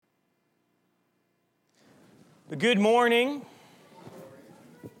Good morning.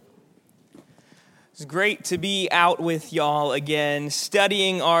 It's great to be out with y'all again,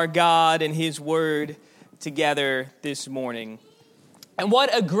 studying our God and His Word together this morning. And what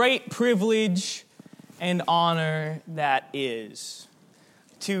a great privilege and honor that is,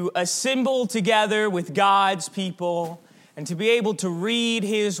 to assemble together with God's people and to be able to read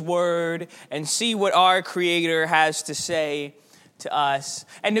His Word and see what our Creator has to say to us,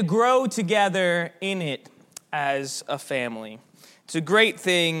 and to grow together in it as a family. It's a great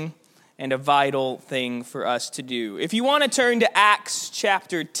thing and a vital thing for us to do. If you want to turn to Acts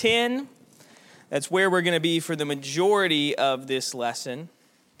chapter 10, that's where we're going to be for the majority of this lesson.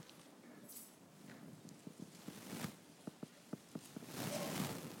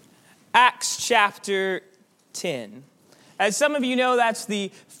 Acts chapter 10. As some of you know, that's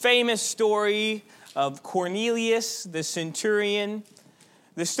the famous story of Cornelius, the centurion.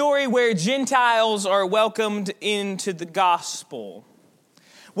 The story where Gentiles are welcomed into the gospel,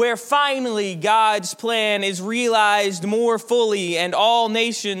 where finally God's plan is realized more fully and all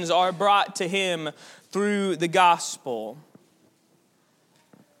nations are brought to Him through the gospel.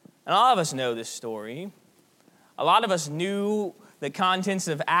 And a lot of us know this story. A lot of us knew the contents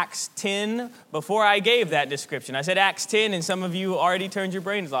of Acts 10 before I gave that description. I said Acts 10 and some of you already turned your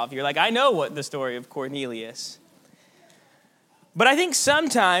brains off. You're like, I know what the story of Cornelius. But I think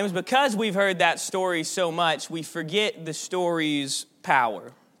sometimes, because we've heard that story so much, we forget the story's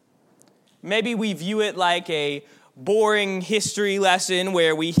power. Maybe we view it like a boring history lesson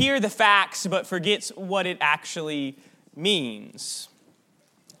where we hear the facts but forget what it actually means.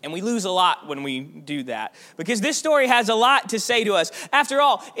 And we lose a lot when we do that, because this story has a lot to say to us. After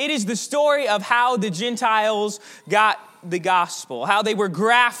all, it is the story of how the Gentiles got the gospel, how they were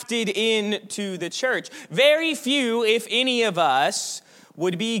grafted into the church. Very few, if any of us,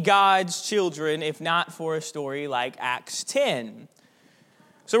 would be God's children if not for a story like Acts 10.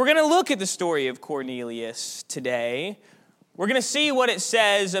 So we're going to look at the story of Cornelius today. We're going to see what it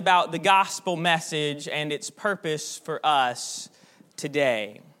says about the gospel message and its purpose for us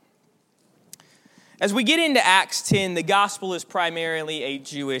today. As we get into Acts 10, the gospel is primarily a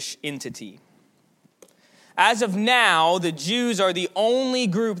Jewish entity. As of now, the Jews are the only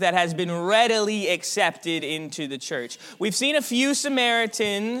group that has been readily accepted into the church. We've seen a few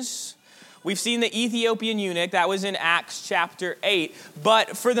Samaritans. We've seen the Ethiopian eunuch. That was in Acts chapter 8.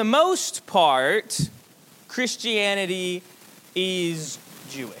 But for the most part, Christianity is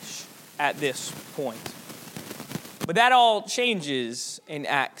Jewish at this point. But that all changes in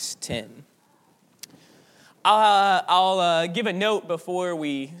Acts 10. I'll give a note before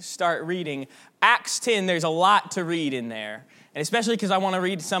we start reading. Acts 10, there's a lot to read in there, and especially because I want to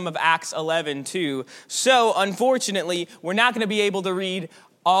read some of Acts 11 too. So, unfortunately, we're not going to be able to read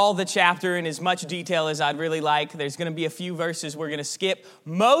all the chapter in as much detail as I'd really like. There's going to be a few verses we're going to skip.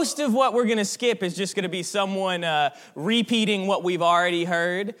 Most of what we're going to skip is just going to be someone repeating what we've already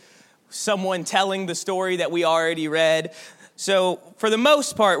heard, someone telling the story that we already read. So, for the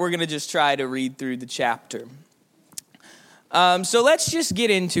most part, we're going to just try to read through the chapter. So let's just get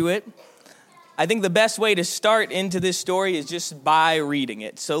into it. I think the best way to start into this story is just by reading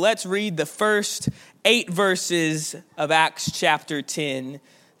it. So let's read the first 8 verses of Acts chapter 10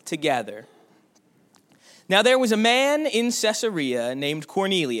 together. Now there was a man in Caesarea named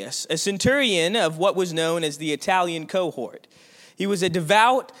Cornelius, a centurion of what was known as the Italian cohort. He was a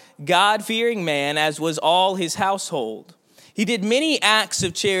devout, God-fearing man, as was all his household. He did many acts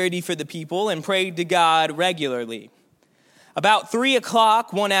of charity for the people and prayed to God regularly. About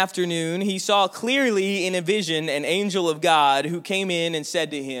 3:00 one afternoon, he saw clearly in a vision an angel of God who came in and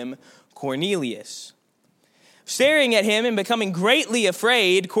said to him, "Cornelius." Staring at him and becoming greatly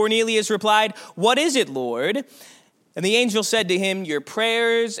afraid, Cornelius replied, "What is it, Lord?" And the angel said to him, "Your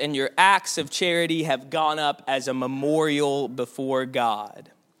prayers and your acts of charity have gone up as a memorial before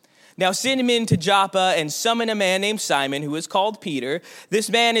God. Now send him into Joppa and summon a man named Simon, who is called Peter. This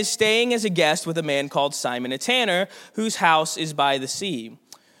man is staying as a guest with a man called Simon, a tanner, whose house is by the sea."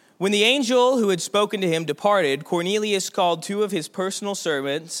 When the angel who had spoken to him departed, Cornelius called 2 of his personal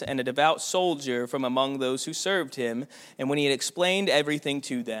servants and a devout soldier from among those who served him. And when he had explained everything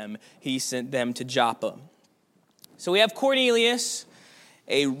to them, he sent them to Joppa. So we have Cornelius,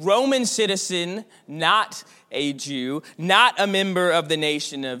 a Roman citizen, not a Jew, not a member of the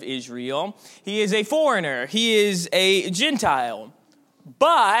nation of Israel. He is a foreigner. He is a Gentile.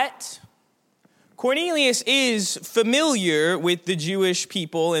 But Cornelius is familiar with the Jewish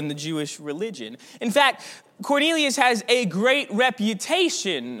people and the Jewish religion. In fact, Cornelius has a great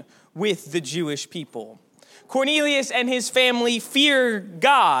reputation with the Jewish people. Cornelius and his family fear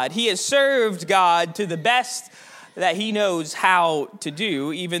God. He has served God to the best that he knows how to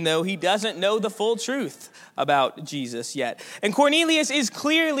do, even though he doesn't know the full truth about Jesus yet. And Cornelius is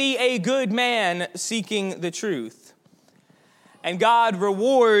clearly a good man seeking the truth. And God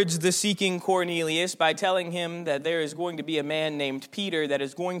rewards the seeking Cornelius by telling him that there is going to be a man named Peter that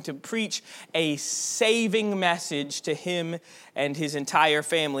is going to preach a saving message to him and his entire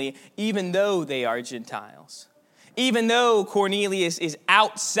family, even though they are Gentiles. Even though Cornelius is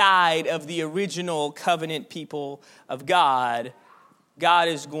outside of the original covenant people of God, God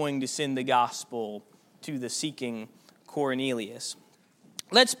is going to send the gospel to the seeking Cornelius.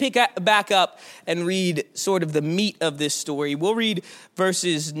 Let's pick back up and read sort of the meat of this story. We'll read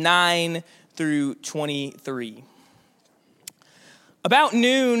verses 9 through 23. About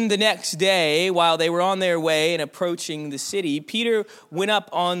noon the next day, while they were on their way and approaching the city, Peter went up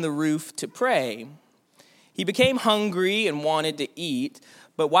on the roof to pray. He became hungry and wanted to eat,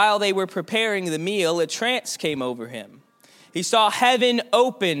 but while they were preparing the meal, a trance came over him. He saw heaven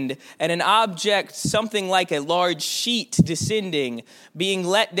opened and an object, something like a large sheet, descending, being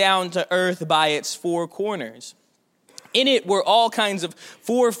let down to earth by its four corners. In it were all kinds of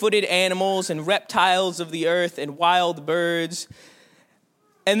four-footed animals and reptiles of the earth and wild birds.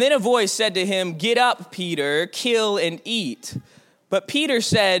 And then a voice said to him, "Get up, Peter, kill and eat." But Peter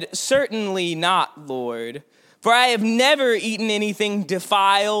said, "Certainly not, Lord, for I have never eaten anything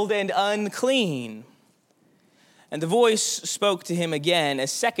defiled and unclean." And the voice spoke to him again a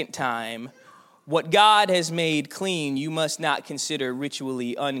second time, "What God has made clean, you must not consider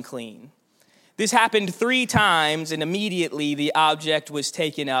ritually unclean." This happened 3 times, and immediately the object was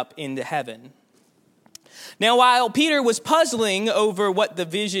taken up into heaven. Now, while Peter was puzzling over what the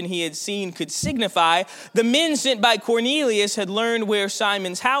vision he had seen could signify, the men sent by Cornelius had learned where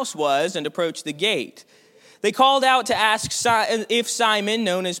Simon's house was and approached the gate. They called out to ask if Simon,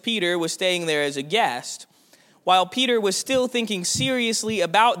 known as Peter, was staying there as a guest. While Peter was still thinking seriously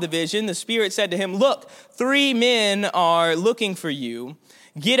about the vision, the Spirit said to him, "Look, 3 men are looking for you.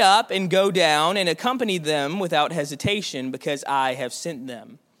 Get up and go down and accompany them without hesitation, because I have sent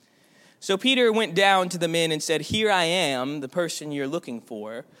them." So Peter went down to the men and said, "Here I am, the person you're looking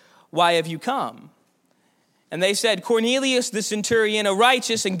for. Why have you come?" And they said, "Cornelius the centurion, a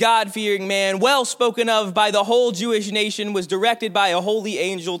righteous and God-fearing man, well spoken of by the whole Jewish nation, was directed by a holy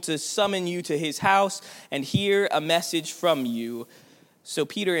angel to summon you to his house and hear a message from you." So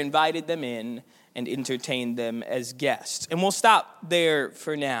Peter invited them in and entertained them as guests. And we'll stop there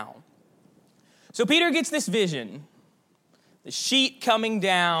for now. So Peter gets this vision, the sheet coming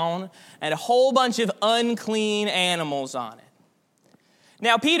down and a whole bunch of unclean animals on it.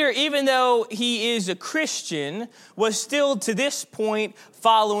 Now, Peter, even though he is a Christian, was still to this point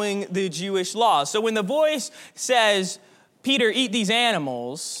following the Jewish law. So when the voice says, "Peter, eat these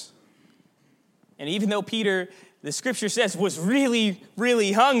animals," and even though Peter, the scripture says, was really,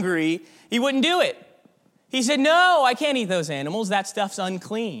 really hungry, he wouldn't do it. He said, "No, I can't eat those animals. That stuff's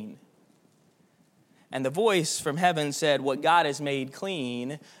unclean." And the voice from heaven said, "What God has made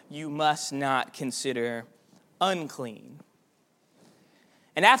clean, you must not consider unclean."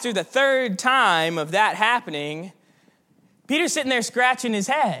 And after the 3rd time of that happening, Peter's sitting there scratching his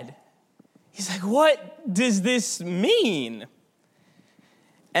head. He's like, "What does this mean?"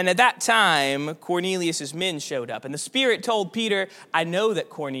 And at that time, Cornelius' men showed up. And the Spirit told Peter, "I know that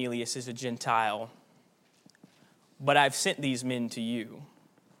Cornelius is a Gentile, but I've sent these men to you."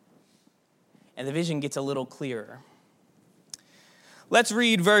 And the vision gets a little clearer. Let's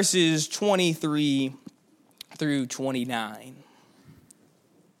read verses 23 through 29.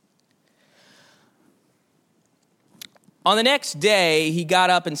 On the next day, he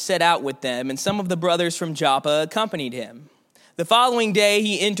got up and set out with them, and some of the brothers from Joppa accompanied him. The following day,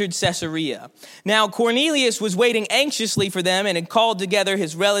 he entered Caesarea. Now, Cornelius was waiting anxiously for them and had called together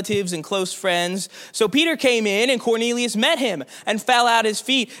his relatives and close friends. So Peter came in, and Cornelius met him and fell at his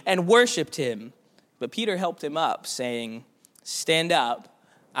feet and worshipped him. But Peter helped him up, saying, "Stand up,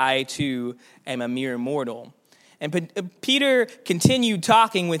 I too am a mere mortal." And Peter continued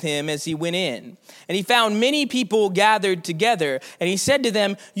talking with him as he went in. And he found many people gathered together. And he said to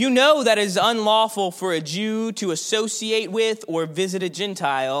them, "You know that it is unlawful for a Jew to associate with or visit a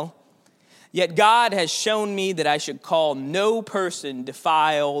Gentile. Yet God has shown me that I should call no person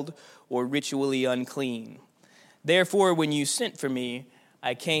defiled or ritually unclean. Therefore, when you sent for me,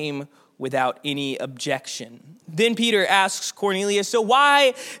 I came without any objection." Then Peter asks Cornelius, "So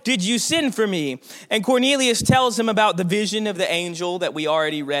why did you send for me?" And Cornelius tells him about the vision of the angel that we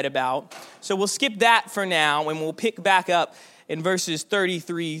already read about. So we'll skip that for now, and we'll pick back up in verses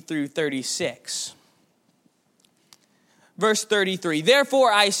 33 through 36. Verse 33,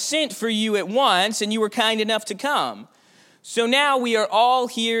 therefore I sent for you at once, and you were kind enough to come. So now we are all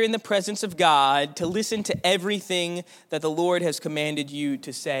here in the presence of God to listen to everything that the Lord has commanded you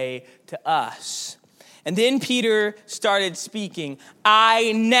to say to us. And then Peter started speaking.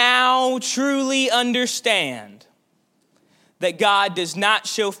 I now truly understand that God does not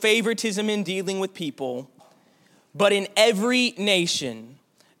show favoritism in dealing with people, but in every nation,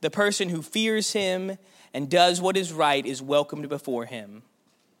 the person who fears him and does what is right is welcomed before him.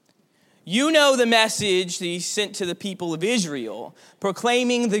 You know the message that he sent to the people of Israel,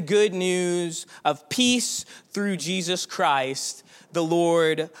 proclaiming the good news of peace through Jesus Christ, the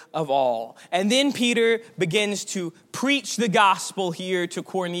Lord of all. And then Peter begins to preach the gospel here to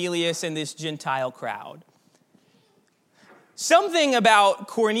Cornelius and this Gentile crowd. Something about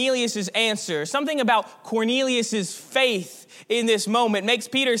Cornelius' answer, something about Cornelius' faith in this moment makes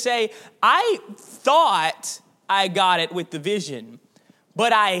Peter say, I thought I got it with the vision,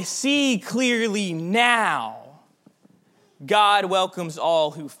 but I see clearly now. God welcomes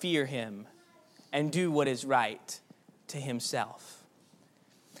all who fear him and do what is right to himself.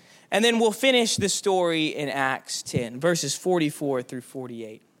 And then we'll finish the story in Acts 10, verses 44 through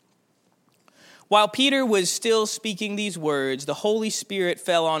 48. While Peter was still speaking these words, the Holy Spirit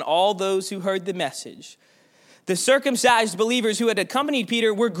fell on all those who heard the message. The circumcised believers who had accompanied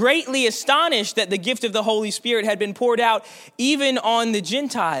Peter were greatly astonished that the gift of the Holy Spirit had been poured out even on the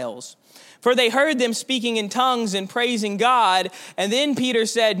Gentiles. For they heard them speaking in tongues and praising God. And then Peter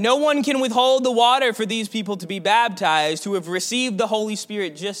said, no one can withhold the water for these people to be baptized who have received the Holy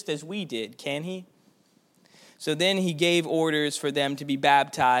Spirit just as we did, can he? So then he gave orders for them to be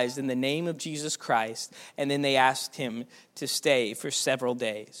baptized in the name of Jesus Christ. And then they asked him to stay for several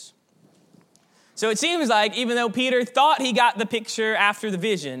days. So it seems like even though Peter thought he got the picture after the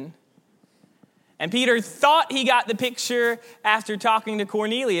vision, and Peter thought he got the picture after talking to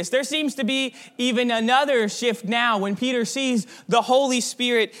Cornelius, there seems to be even another shift now when Peter sees the Holy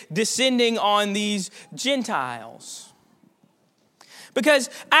Spirit descending on these Gentiles. Because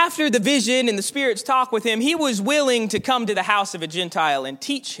after the vision and the Spirit's talk with him, he was willing to come to the house of a Gentile and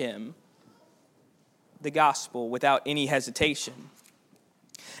teach him the gospel without any hesitation.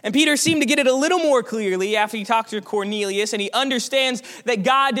 And Peter seemed to get it a little more clearly after he talked to Cornelius, and he understands that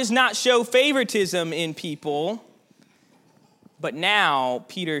God does not show favoritism in people. But now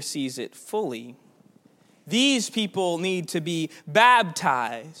Peter sees it fully. These people need to be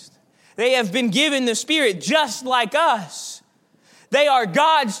baptized. They have been given the Spirit just like us. They are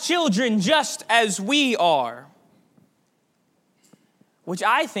God's children just as we are. Which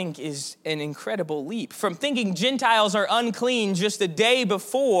I think is an incredible leap. From thinking Gentiles are unclean just a day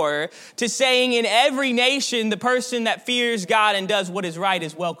before to saying in every nation the person that fears God and does what is right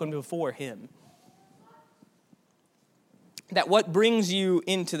is welcomed before him. That what brings you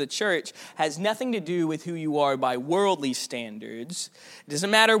into the church has nothing to do with who you are by worldly standards. It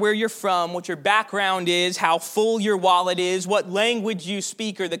doesn't matter where you're from, what your background is, how full your wallet is, what language you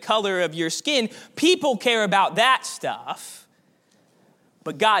speak, or the color of your skin. People care about that stuff.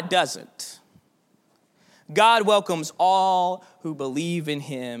 But God doesn't. God welcomes all who believe in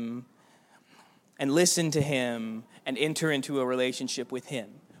him and listen to him and enter into a relationship with him.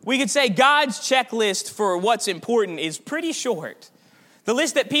 We could say God's checklist for what's important is pretty short. The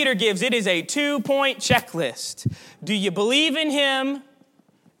list that Peter gives, it is a 2-point checklist. Do you believe in him?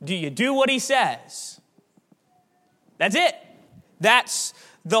 Do you do what he says? That's it. That's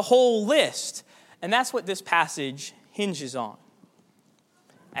the whole list. And that's what this passage hinges on.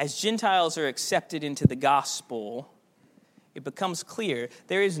 As Gentiles are accepted into the gospel, it becomes clear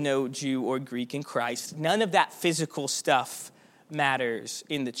there is no Jew or Greek in Christ. None of that physical stuff matters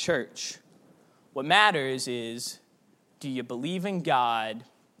in the church. What matters is, do you believe in God?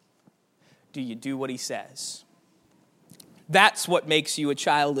 Do you do what he says? That's what makes you a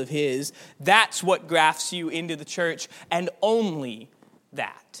child of his. That's what grafts you into the church, and only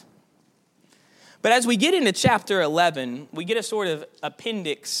that. But as we get into chapter 11, we get a sort of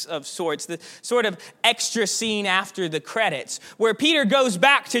appendix of sorts, the sort of extra scene after the credits, where Peter goes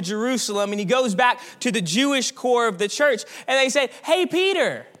back to Jerusalem and he goes back to the Jewish core of the church. And they say, hey,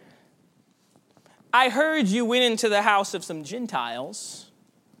 Peter, I heard you went into the house of some Gentiles.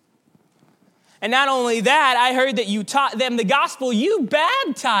 And not only that, I heard that you taught them the gospel. You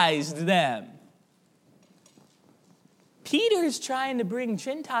baptized them. Peter's trying to bring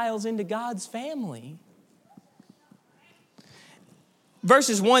Gentiles into God's family.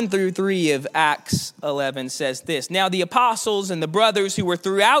 Verses 1 through 3 of Acts 11 says this. Now the apostles and the brothers who were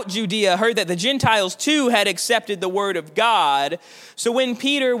throughout Judea heard that the Gentiles too had accepted the word of God. So when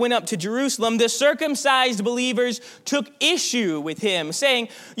Peter went up to Jerusalem, the circumcised believers took issue with him, saying,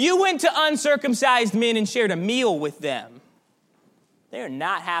 "You went to uncircumcised men and shared a meal with them." They are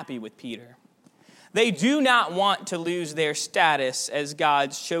not happy with Peter. They do not want to lose their status as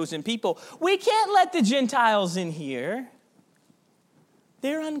God's chosen people. We can't let the Gentiles in here.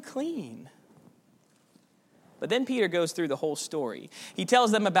 They're unclean. But then Peter goes through the whole story. He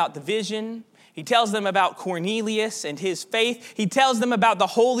tells them about the vision. He tells them about Cornelius and his faith. He tells them about the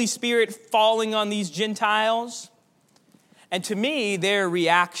Holy Spirit falling on these Gentiles. And to me, their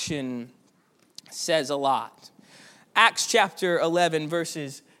reaction says a lot. Acts chapter 11,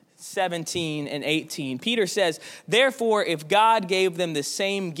 verses 17 and 18. Peter says, "Therefore, if God gave them the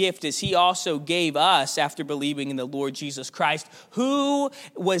same gift as he also gave us after believing in the Lord Jesus Christ, who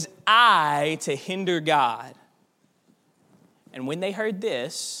was I to hinder God?" And when they heard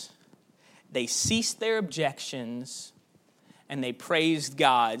this, they ceased their objections and they praised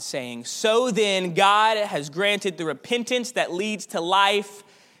God, saying, "So then, God has granted the repentance that leads to life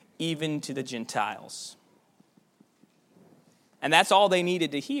even to the Gentiles." And that's all they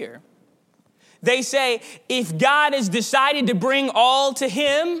needed to hear. They say, if God has decided to bring all to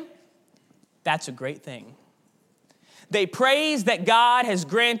him, that's a great thing. They praise that God has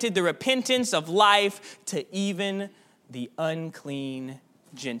granted the repentance of life to even the unclean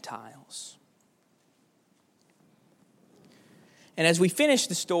Gentiles. And as we finish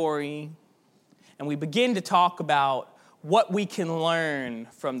the story and we begin to talk about what we can learn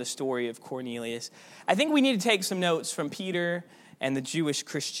from the story of Cornelius, I think we need to take some notes from Peter and the Jewish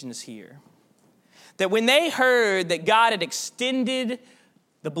Christians here. That when they heard that God had extended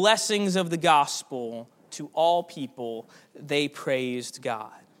the blessings of the gospel to all people, they praised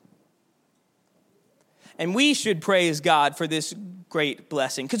God. And we should praise God for this great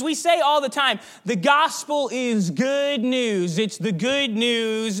blessing. Because we say all the time, the gospel is good news. It's the good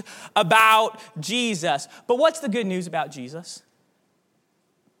news about Jesus. But what's the good news about Jesus?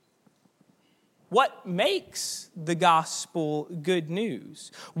 What makes the gospel good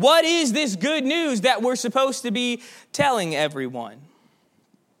news? What is this good news that we're supposed to be telling everyone?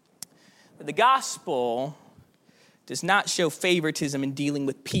 The gospel does not show favoritism in dealing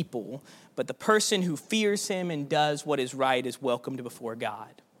with people, but the person who fears him and does what is right is welcomed before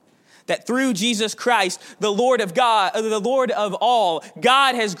God. That through Jesus Christ, the Lord of God, the Lord of all,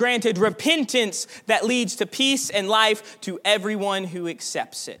 God has granted repentance that leads to peace and life to everyone who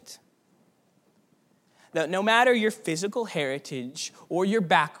accepts it. That no matter your physical heritage or your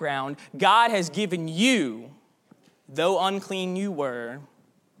background, God has given you, though unclean you were,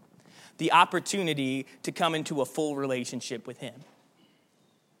 the opportunity to come into a full relationship with him.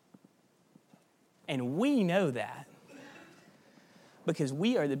 And we know that because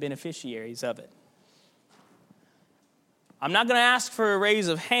we are the beneficiaries of it. I'm not going to ask for a raise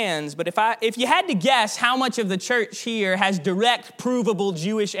of hands, but if you had to guess how much of the church here has direct, provable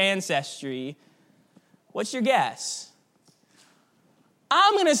Jewish ancestry, what's your guess?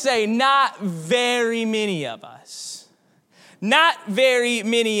 I'm going to say not very many of us. Not very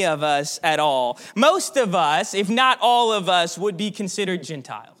many of us at all. Most of us, if not all of us, would be considered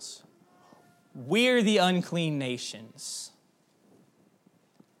Gentiles. We're the unclean nations.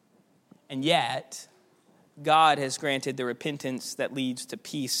 And yet, God has granted the repentance that leads to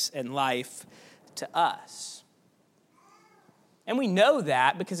peace and life to us. And we know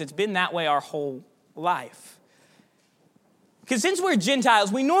that because it's been that way our whole life. Because since we're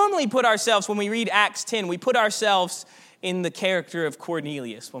Gentiles, we normally put ourselves, when we read Acts 10, we put ourselves in the character of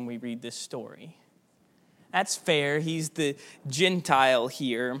Cornelius when we read this story. That's fair. He's the Gentile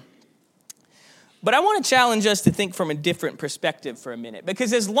here. But I want to challenge us to think from a different perspective for a minute.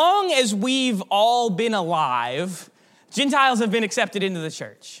 Because as long as we've all been alive, Gentiles have been accepted into the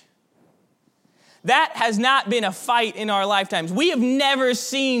church. That has not been a fight in our lifetimes. We have never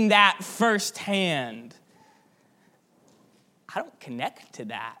seen that firsthand. I don't connect to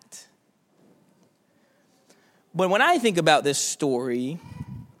that. But when I think about this story,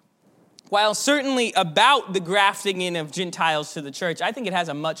 while certainly about the grafting in of Gentiles to the church, I think it has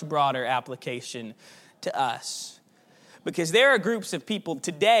a much broader application to us. Because there are groups of people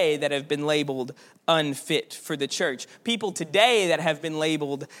today that have been labeled unfit for the church. People today that have been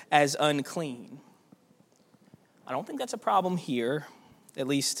labeled as unclean. I don't think that's a problem here. At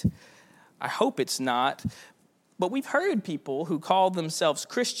least, I hope it's not. But we've heard people who call themselves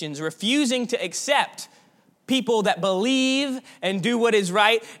Christians refusing to accept people that believe and do what is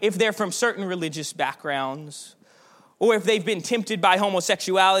right if they're from certain religious backgrounds or if they've been tempted by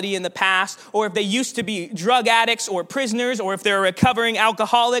homosexuality in the past, or if they used to be drug addicts or prisoners, or if they're a recovering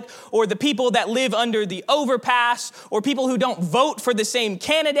alcoholic, or the people that live under the overpass, or people who don't vote for the same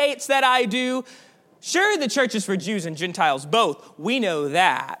candidates that I do. Sure, the church is for Jews and Gentiles both. We know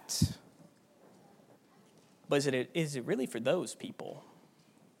that. But is it really for those people?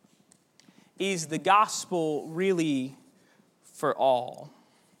 Is the gospel really for all?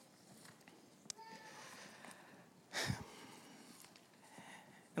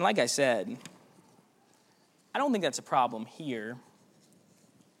 And like I said, I don't think that's a problem here.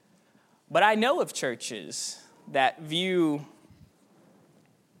 But I know of churches that view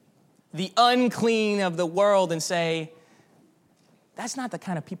the unclean of the world and say, that's not the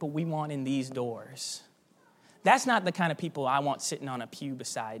kind of people we want in these doors. That's not the kind of people I want sitting on a pew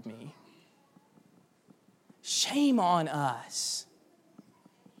beside me. Shame on us.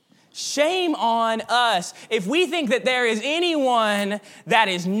 Shame on us if we think that there is anyone that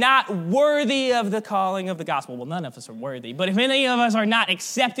is not worthy of the calling of the gospel. Well, none of us are worthy, but if any of us are not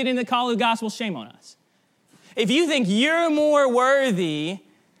accepted in the call of the gospel, shame on us. If you think you're more worthy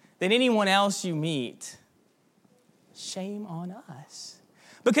than anyone else you meet, shame on us.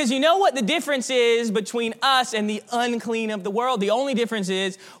 Because you know what the difference is between us and the unclean of the world? The only difference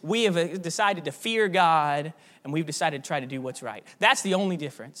is we have decided to fear God and we've decided to try to do what's right. That's the only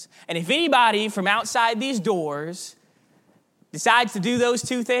difference. And if anybody from outside these doors decides to do those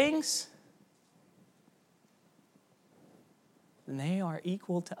two things, then they are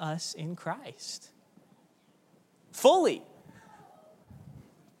equal to us in Christ. Fully.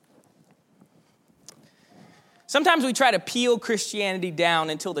 Sometimes we try to peel Christianity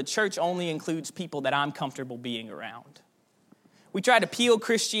down until the church only includes people that I'm comfortable being around. We try to peel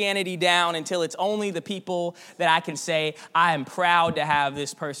Christianity down until it's only the people that I can say, I am proud to have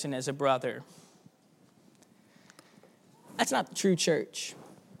this person as a brother. That's not the true church.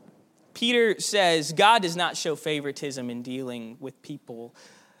 Peter says God does not show favoritism in dealing with people,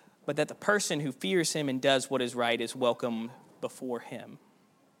 but that the person who fears him and does what is right is welcome before him.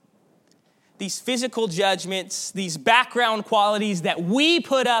 These physical judgments, these background qualities that we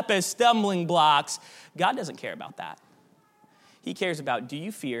put up as stumbling blocks, God doesn't care about that. He cares about, do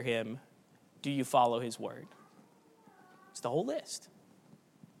you fear him? Do you follow his word? It's the whole list.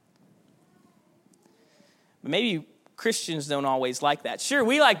 But maybe Christians don't always like that. Sure,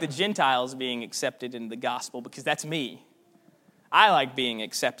 we like the Gentiles being accepted into the gospel because that's me. I like being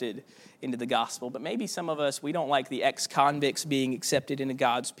accepted into the gospel. But maybe some of us, we don't like the ex-convicts being accepted into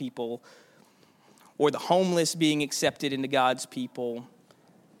God's people, or the homeless being accepted into God's people.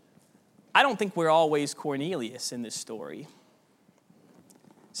 I don't think we're always Cornelius in this story.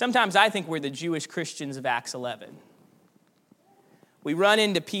 Sometimes I think we're the Jewish Christians of Acts 11. We run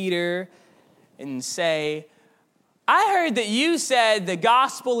into Peter and say, I heard that you said the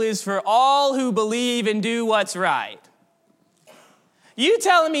gospel is for all who believe and do what's right. You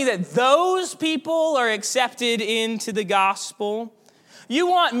telling me that those people are accepted into the gospel? You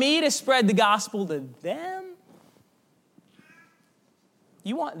want me to spread the gospel to them?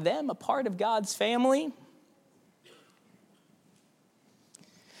 You want them a part of God's family?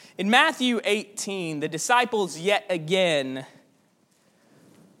 In Matthew 18, the disciples yet again,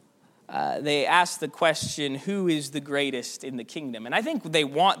 they ask the question, who is the greatest in the kingdom? And I think they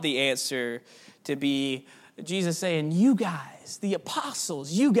want the answer to be Jesus saying, you guys, the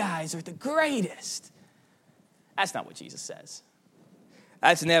apostles, you guys are the greatest. That's not what Jesus says.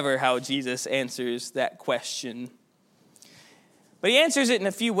 That's never how Jesus answers that question. But he answers it in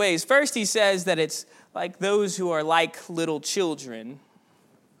a few ways. First, he says that it's like those who are like little children.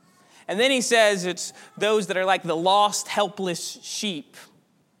 And then he says it's those that are like the lost, helpless sheep.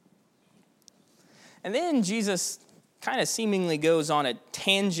 And then Jesus kind of seemingly goes on a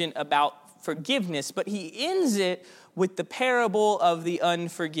tangent about forgiveness, but he ends it with the parable of the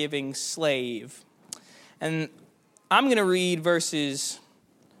unforgiving slave. And I'm going to read verses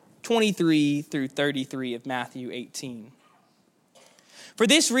 23 through 33 of Matthew 18. For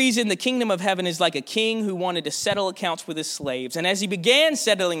this reason, the kingdom of heaven is like a king who wanted to settle accounts with his slaves. And as he began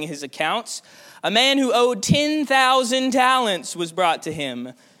settling his accounts, a man who owed 10,000 talents was brought to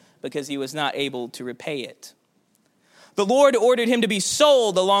him because he was not able to repay it. The Lord ordered him to be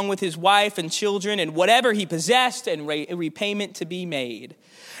sold along with his wife and children and whatever he possessed, and repayment to be made.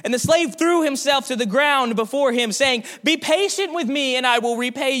 And the slave threw himself to the ground before him, saying, "Be patient with me, and I will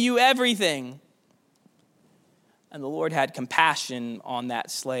repay you everything." And the Lord had compassion on that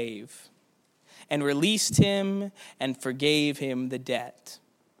slave and released him and forgave him the debt.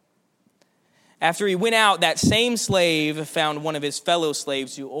 After he went out, that same slave found one of his fellow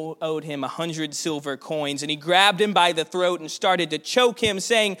slaves who owed him 100 silver coins, and he grabbed him by the throat and started to choke him,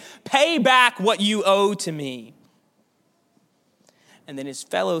 saying, "Pay back what you owe to me." And then his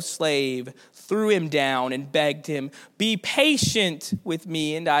fellow slave threw him down and begged him, "Be patient with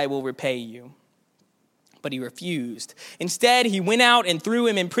me and I will repay you." But he refused. Instead, he went out and threw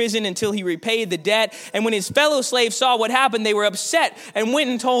him in prison until he repaid the debt. And when his fellow slaves saw what happened, they were upset and went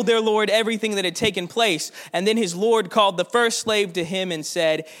and told their lord everything that had taken place. And then his lord called the first slave to him and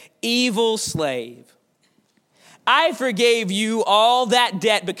said, "Evil slave, I forgave you all that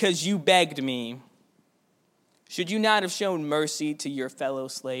debt because you begged me. Should you not have shown mercy to your fellow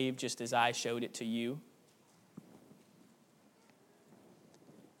slave just as I showed it to you?"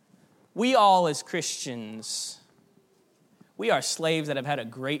 We all as Christians, we are slaves that have had a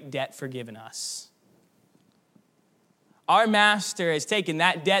great debt forgiven us. Our master has taken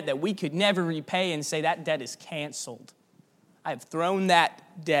that debt that we could never repay and say that debt is canceled. I have thrown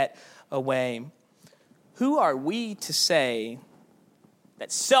that debt away. Who are we to say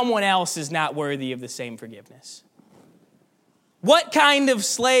that someone else is not worthy of the same forgiveness? What kind of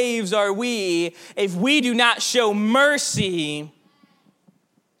slaves are we if we do not show mercy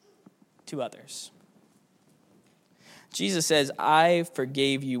to others? Jesus says, "I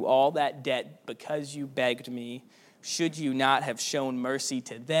forgave you all that debt because you begged me. Should you not have shown mercy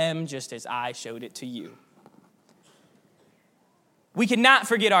to them just as I showed it to you?" We cannot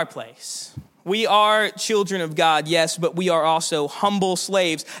forget our place. We are children of God, yes, but we are also humble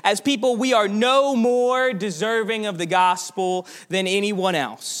slaves. As people, we are no more deserving of the gospel than anyone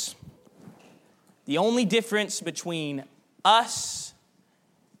else. The only difference between us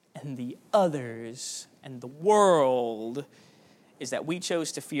and the others and the world is that we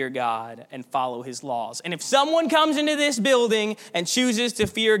chose to fear God and follow his laws. And if someone comes into this building and chooses to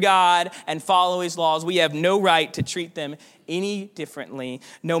fear God and follow his laws, we have no right to treat them any differently.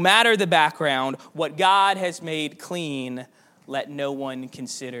 No matter the background, what God has made clean, let no one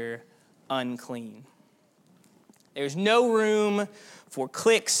consider unclean. There's no room for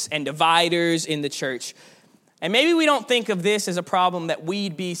cliques and dividers in the church. And maybe we don't think of this as a problem that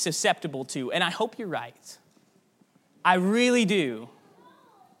we'd be susceptible to. And I hope you're right. I really do.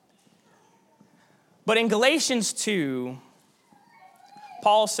 But in Galatians 2,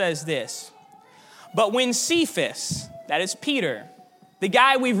 Paul says this, "But when Cephas," that is Peter, the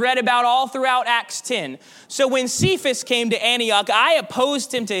guy we've read about all throughout Acts 10. "So when Cephas came to Antioch, I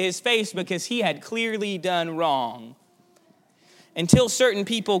opposed him to his face because he had clearly done wrong. Until certain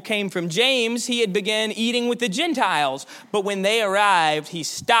people came from James, he had begun eating with the Gentiles. But when they arrived, he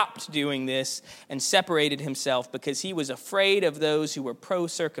stopped doing this and separated himself because he was afraid of those who were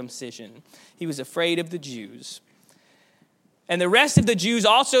pro-circumcision. He was afraid of the Jews. And the rest of the Jews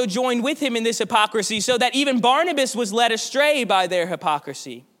also joined with him in this hypocrisy, so that even Barnabas was led astray by their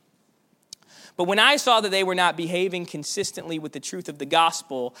hypocrisy. But when I saw that they were not behaving consistently with the truth of the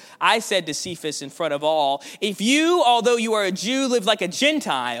gospel, I said to Cephas in front of all, 'If you, although you are a Jew, live like a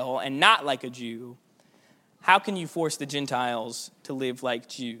Gentile and not like a Jew, how can you force the Gentiles to live like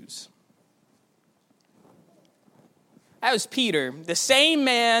Jews?'" That was Peter, the same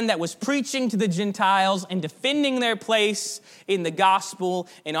man that was preaching to the Gentiles and defending their place in the gospel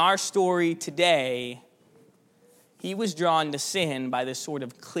in our story today. He was drawn to sin by this sort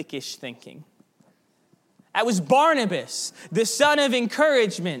of cliquish thinking. That was Barnabas, the son of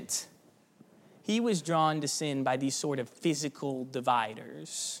encouragement. He was drawn to sin by these sort of physical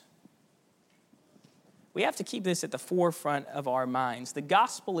dividers. We have to keep this at the forefront of our minds. The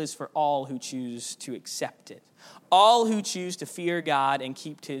gospel is for all who choose to accept it. All who choose to fear God and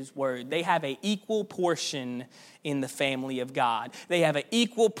keep his word. They have an equal portion in the family of God. They have an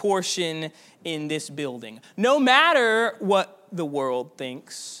equal portion in this building. No matter what the world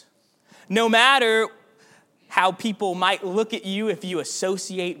thinks, no matter how people might look at you if you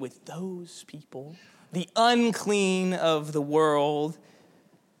associate with those people, the unclean of the world.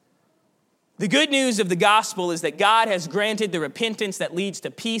 The good news of the gospel is that God has granted the repentance that leads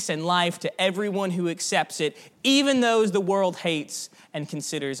to peace and life to everyone who accepts it, even those the world hates and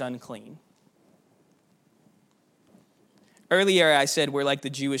considers unclean. Earlier I said we're like the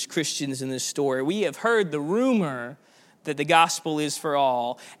Jewish Christians in this story. We have heard the rumor that the gospel is for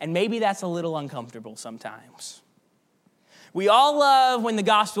all, and maybe that's a little uncomfortable sometimes. We all love when the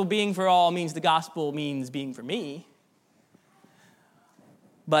gospel being for all means the gospel means being for me.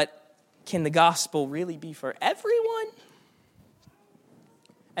 But can the gospel really be for everyone?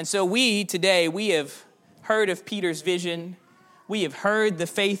 And so we have heard of Peter's vision. We have heard the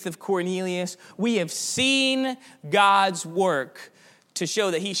faith of Cornelius. We have seen God's work to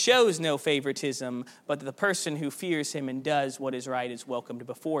show that he shows no favoritism, but that the person who fears him and does what is right is welcomed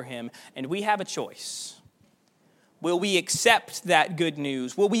before him. And we have a choice. Will we accept that good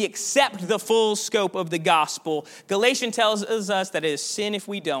news? Will we accept the full scope of the gospel? Galatians tells us that it is sin if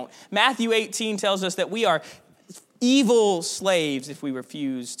we don't. Matthew 18 tells us that we are evil slaves if we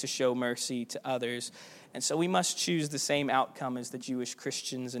refuse to show mercy to others. And so we must choose the same outcome as the Jewish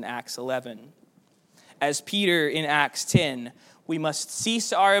Christians in Acts 11. As Peter in Acts 10, we must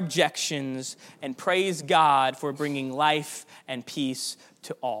cease our objections and praise God for bringing life and peace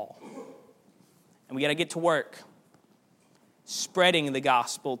to all. And we got to get to work, spreading the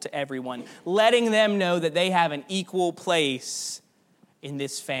gospel to everyone, letting them know that they have an equal place in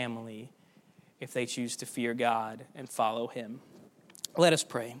this family if they choose to fear God and follow him. Let us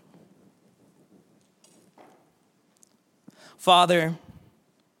pray. Father,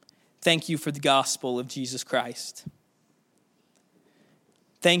 thank you for the gospel of Jesus Christ.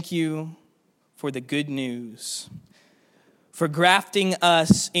 Thank you for the good news, for grafting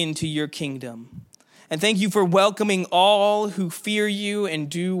us into your kingdom. And thank you for welcoming all who fear you and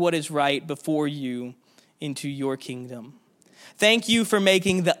do what is right before you into your kingdom. Thank you for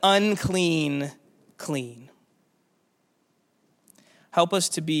making the unclean clean. Help us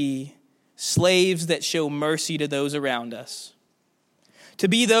to be slaves that show mercy to those around us, to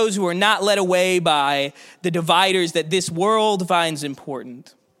be those who are not led away by the dividers that this world finds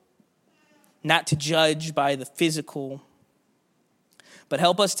important, not to judge by the physical, but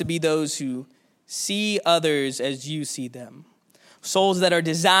help us to be those who see others as you see them, souls that are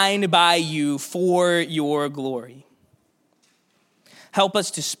designed by you for your glory. Help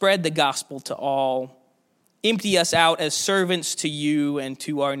us to spread the gospel to all. Empty us out as servants to you and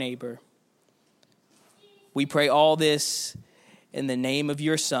to our neighbor. We pray all this in the name of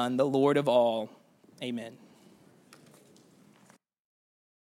your Son, the Lord of all. Amen.